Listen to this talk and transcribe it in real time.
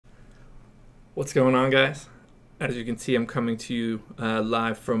What's going on, guys? As you can see, I'm coming to you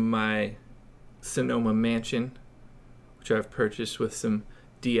live from my Sonoma mansion, which I've purchased with some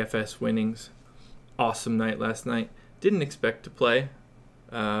DFS winnings. Awesome night last night. Didn't expect to play.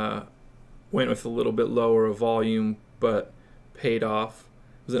 Went with a little bit lower of volume, but paid off.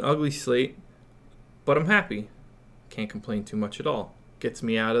 It was an ugly slate, but I'm happy. Can't complain too much at all. Gets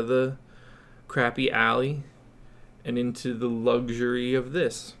me out of the crappy alley and into the luxury of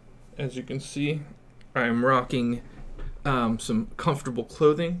this. As you can see, I'm rocking some comfortable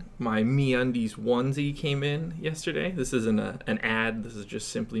clothing. My MeUndies onesie came in yesterday. This isn't an ad. This is just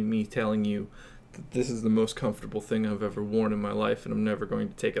simply me telling you that this is the most comfortable thing I've ever worn in my life, and I'm never going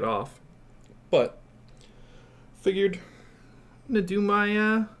to take it off. But figured I'm gonna do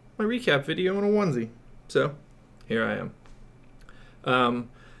my my recap video in a onesie. So here I am.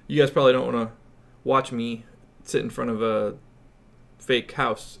 You guys probably don't want to watch me sit in front of a fake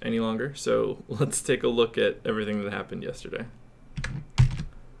house any longer, so let's take a look at everything that happened yesterday.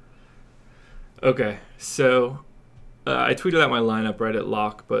 Okay, so I tweeted out my lineup right at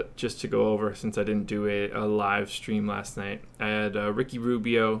lock, but just to go over, since I didn't do a live stream last night, I had Ricky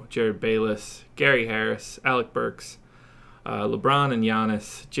Rubio, Jared Bayless, Gary Harris, Alec Burks, LeBron and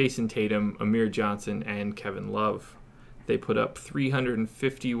Giannis, Jason Tatum, Amir Johnson, and Kevin Love. They put up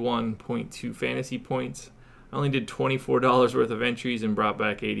 351.2 fantasy points. I only did $24 worth of entries and brought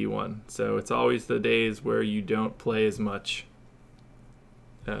back 81. So it's always the days where you don't play as much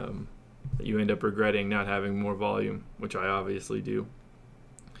that you end up regretting not having more volume, which I obviously do.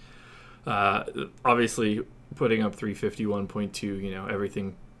 Obviously, putting up 351.2,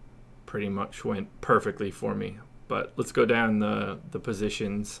 everything pretty much went perfectly for me. But let's go down the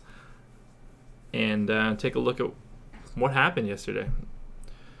positions and take a look at what happened yesterday.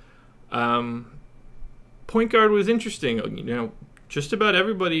 Point guard was interesting. Just about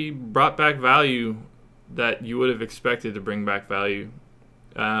everybody brought back value that you would have expected to bring back value.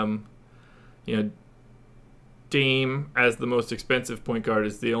 Dame, as the most expensive point guard,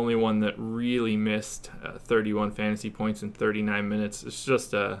 is the only one that really missed 31 fantasy points in 39 minutes. It's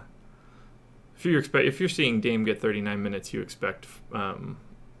just if you're seeing Dame get 39 minutes, you expect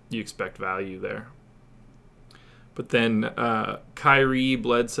value there. But then Kyrie,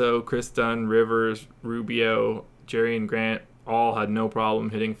 Bledsoe, Chris Dunn, Rivers, Rubio, Jerry and Grant all had no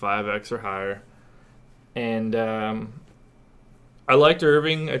problem hitting 5x or higher. And I liked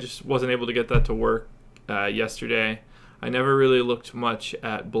Irving. I just wasn't able to get that to work yesterday. I never really looked much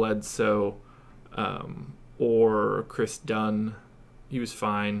at Bledsoe or Chris Dunn. He was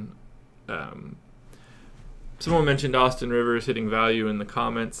fine. Someone mentioned Austin Rivers hitting value in the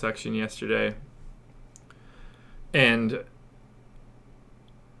comments section yesterday. And,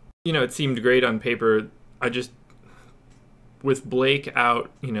 it seemed great on paper. With Blake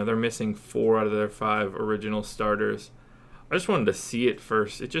out, they're missing 4 out of their 5 original starters. I just wanted to see it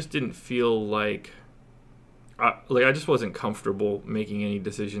first. It just didn't feel like I just wasn't comfortable making any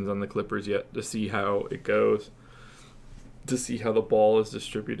decisions on the Clippers yet to see how it goes, to see how the ball is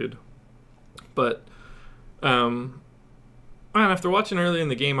distributed. But after watching early in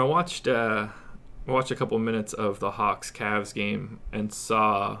the game, I watched a couple minutes of the Hawks-Cavs game and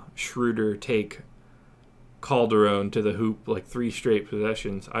saw Schroeder take Calderon to the hoop like 3 straight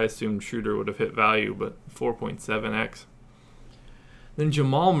possessions. I assumed Schroeder would have hit value, but 4.7x. Then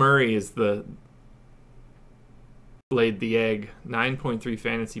Jamal Murray laid the egg. 9.3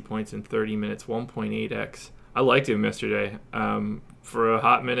 fantasy points in 30 minutes, 1.8x. I liked him yesterday. For a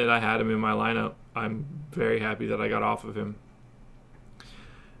hot minute, I had him in my lineup. I'm very happy that I got off of him.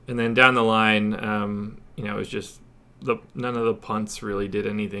 And then down the line, it was just none of the punts really did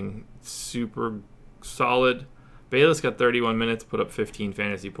anything super solid. Bayless got 31 minutes, put up 15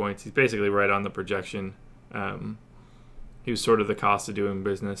 fantasy points. He's basically right on the projection. He was sort of the cost of doing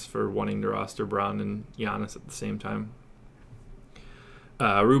business for wanting to roster Bron and Giannis at the same time.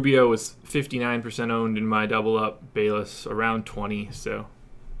 Rubio was 59% owned in my double up. Bayless around 20, so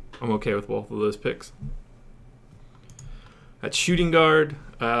I'm okay with both of those picks. At shooting guard,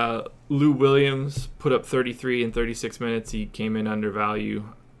 Lou Williams put up 33 in 36 minutes. He came in under value.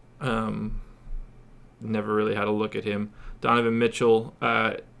 Never really had a look at him. Donovan Mitchell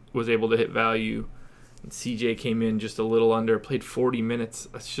was able to hit value. And CJ came in just a little under, played 40 minutes.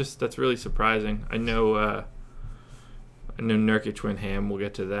 That's really surprising. I know Nurkic went ham. We'll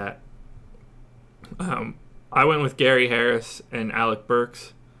get to that. I went with Gary Harris and Alec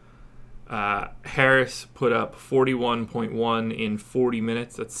Burks. Harris put up 41.1 in 40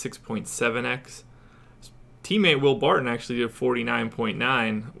 minutes. That's 6.7x. Teammate Will Barton actually did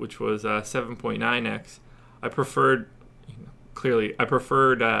 49.9, which was 7.9x. I preferred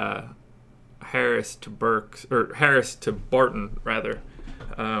Harris to Barton rather,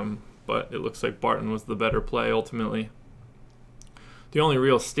 but it looks like Barton was the better play ultimately. The only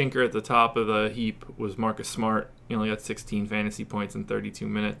real stinker at the top of the heap was Marcus Smart. He only got 16 fantasy points in 32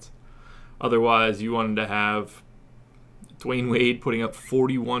 minutes. Otherwise, you wanted to have Dwayne Wade putting up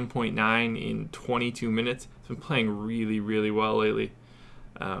 41.9 in 22 minutes. He's been playing really, really well lately.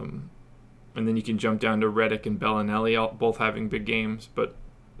 And then you can jump down to Reddick and Bellinelli, both having big games. But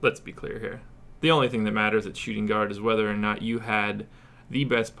let's be clear here. The only thing that matters at shooting guard is whether or not you had the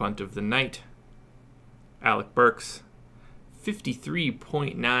best punt of the night. Alec Burks,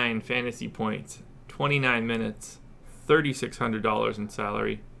 53.9 fantasy points, 29 minutes, $3,600 in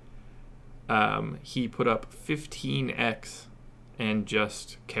salary. He put up 15x and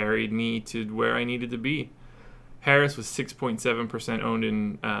just carried me to where I needed to be. Harris was 6.7% owned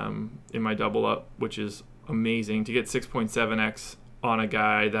in my double up, which is amazing. To get 6.7x on a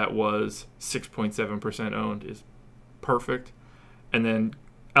guy that was 6.7% owned is perfect. And then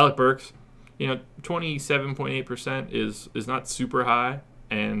Alec Burks, 27.8% is not super high,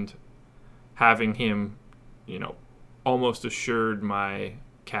 and having him, almost assured my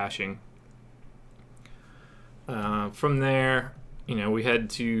cashing. From there, we head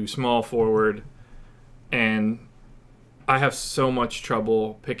to small forward, and I have so much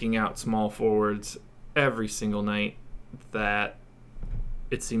trouble picking out small forwards every single night that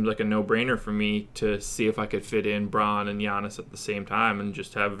it seemed like a no-brainer for me to see if I could fit in Bron and Giannis at the same time and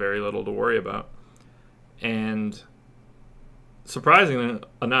just have very little to worry about. And surprisingly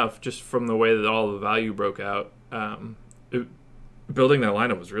enough, just from the way that all the value broke out, building that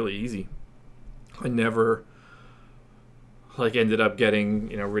lineup was really easy. I never ended up getting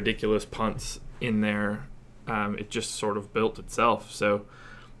ridiculous punts in there. It just sort of built itself. So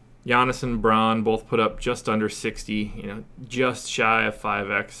Giannis and Bron both put up just under 60, just shy of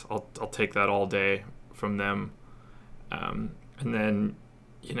 5x. I'll take that all day from them. And then,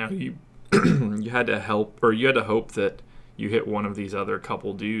 you you had to hope that you hit one of these other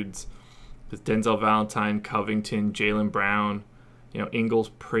couple dudes. With Denzel Valentine, Covington, Jaylen Brown, Ingles,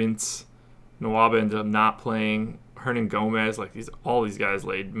 Prince, Nwaba ended up not playing. Hernan Gomez, all these guys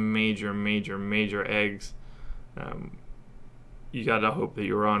laid major eggs. You got to hope that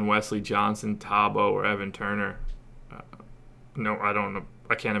you were on Wesley Johnson, Tabo, or Evan Turner. No, I don't know.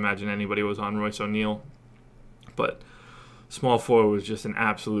 I can't imagine anybody was on Royce O'Neal. But small forward was just an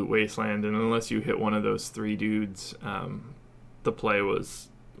absolute wasteland, and unless you hit one of those three dudes, the play was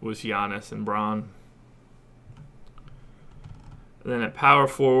Giannis and Bron. And then at power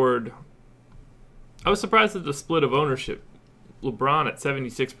forward, I was surprised at the split of ownership. LeBron at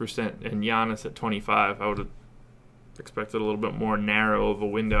 76% and Giannis at 25%. I would have expected a little bit more narrow of a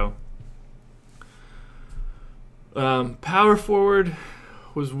window. Power forward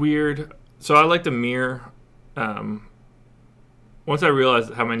was weird. So I liked Amir. Once I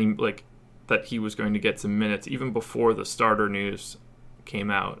realized how many, that he was going to get some minutes, even before the starter news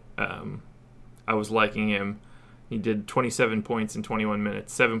came out, I was liking him. He did 27 points in 21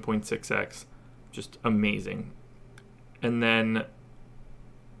 minutes, 7.6x. Just amazing. And then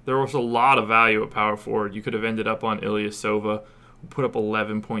there was a lot of value at power forward. You could have ended up on Ilyasova, who put up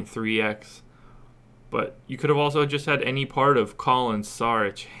 11.3x. But you could have also just had any part of Collins,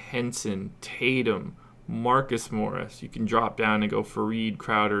 Saric, Henson, Tatum, Marcus Morris. You can drop down and go Fareed,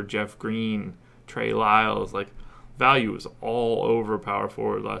 Crowder, Jeff Green, Trey Lyles. Value was all over power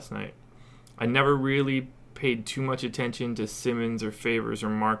forward last night. I never really paid too much attention to Simmons or Favors or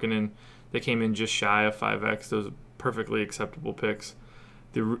Markkanen. They came in just shy of 5x. Those are perfectly acceptable picks.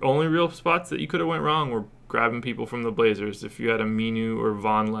 The only real spots that you could have went wrong were grabbing people from the Blazers. If you had a Minu or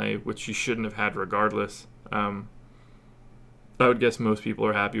Vonleh, which you shouldn't have had regardless, I would guess most people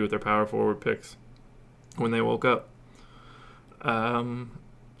are happy with their power forward picks when they woke up.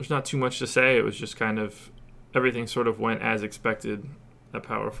 There's not too much to say. It was just kind of everything sort of went as expected at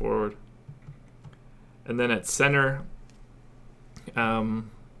power forward. And then at center,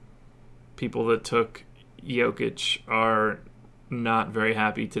 people that took Jokic are not very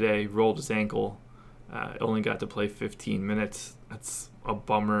happy today. Rolled his ankle. Only got to play 15 minutes. That's a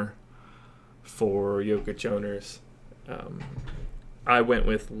bummer for Jokic owners. I went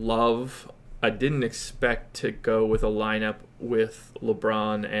with Love. I didn't expect to go with a lineup with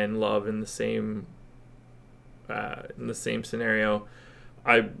LeBron and Love in the same scenario.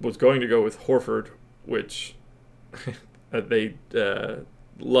 I was going to go with Horford, which they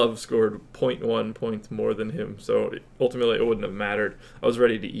Love scored 0.1 points more than him, so ultimately it wouldn't have mattered. I was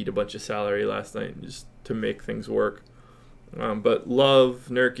ready to eat a bunch of salary last night just to make things work. But Love,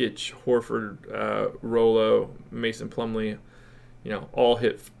 Nurkic, Horford, Rolo, Mason Plumlee, all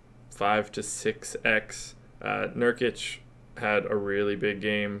hit 5 to 6x. Nurkic had a really big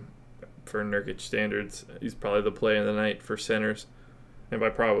game for Nurkic standards. He's probably the play of the night for centers. And by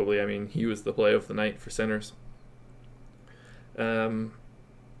probably, I mean he was the play of the night for centers. I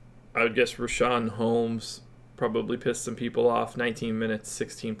would guess Rashawn Holmes probably pissed some people off. 19 minutes,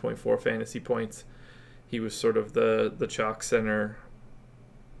 16.4 fantasy points. He was sort of the chalk center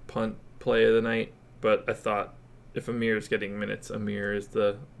punt play of the night. But I thought if Amir's getting minutes, Amir is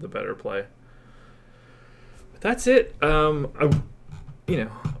the better play. But that's it.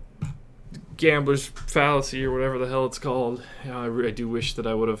 Gambler's fallacy or whatever the hell it's called. I do wish that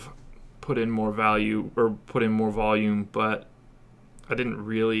I would have put in more value or put in more volume, but I didn't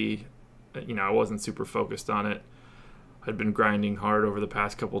really, I wasn't super focused on it. I'd been grinding hard over the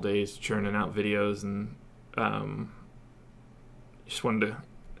past couple days, churning out videos, and just wanted to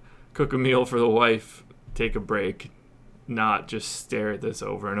cook a meal for the wife, take a break, not just stare at this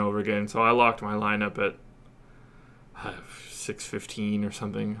over and over again. So I locked my lineup at 6:15 or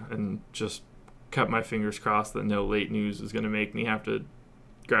something and just kept my fingers crossed that no late news was going to make me have to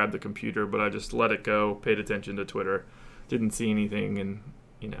grab the computer, but I just let it go, paid attention to Twitter, didn't see anything, and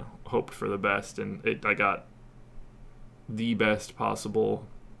hoped for the best, and I got the best possible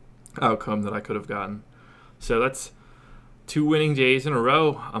outcome that I could have gotten. So that's 2 winning days in a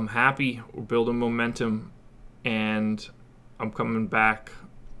row. I'm happy. We're building momentum, and I'm coming back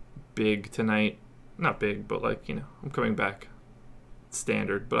big tonight. Not big, but I'm coming back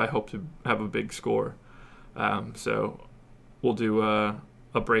standard, but I hope to have a big score. So we'll do a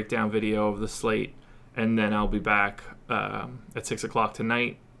breakdown video of the slate, and then I'll be back at 6 o'clock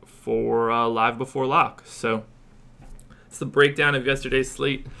tonight for Live Before Lock. So it's the breakdown of yesterday's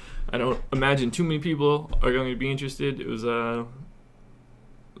slate. I don't imagine too many people are going to be interested. It was a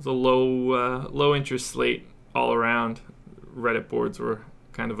low interest slate all around. Reddit boards were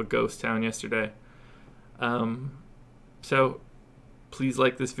kind of a ghost town yesterday. So please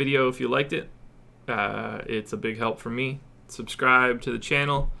like this video if you liked it. It's a big help for me. Subscribe to the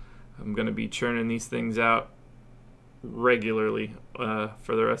channel. I'm going to be churning these things out regularly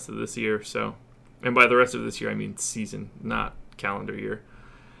for the rest of this year. So, and by the rest of this year, I mean season, not calendar year.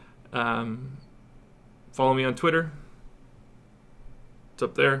 Follow me on Twitter. It's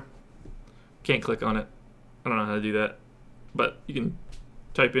up there. Can't click on it. I don't know how to do that, but you can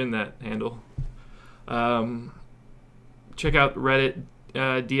type in that handle. Check out Reddit,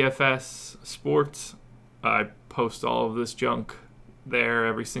 DFS Sports. I post all of this junk there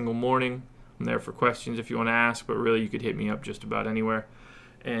every single morning. I'm there for questions if you want to ask, but really you could hit me up just about anywhere.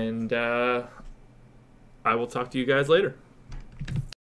 And I will talk to you guys later.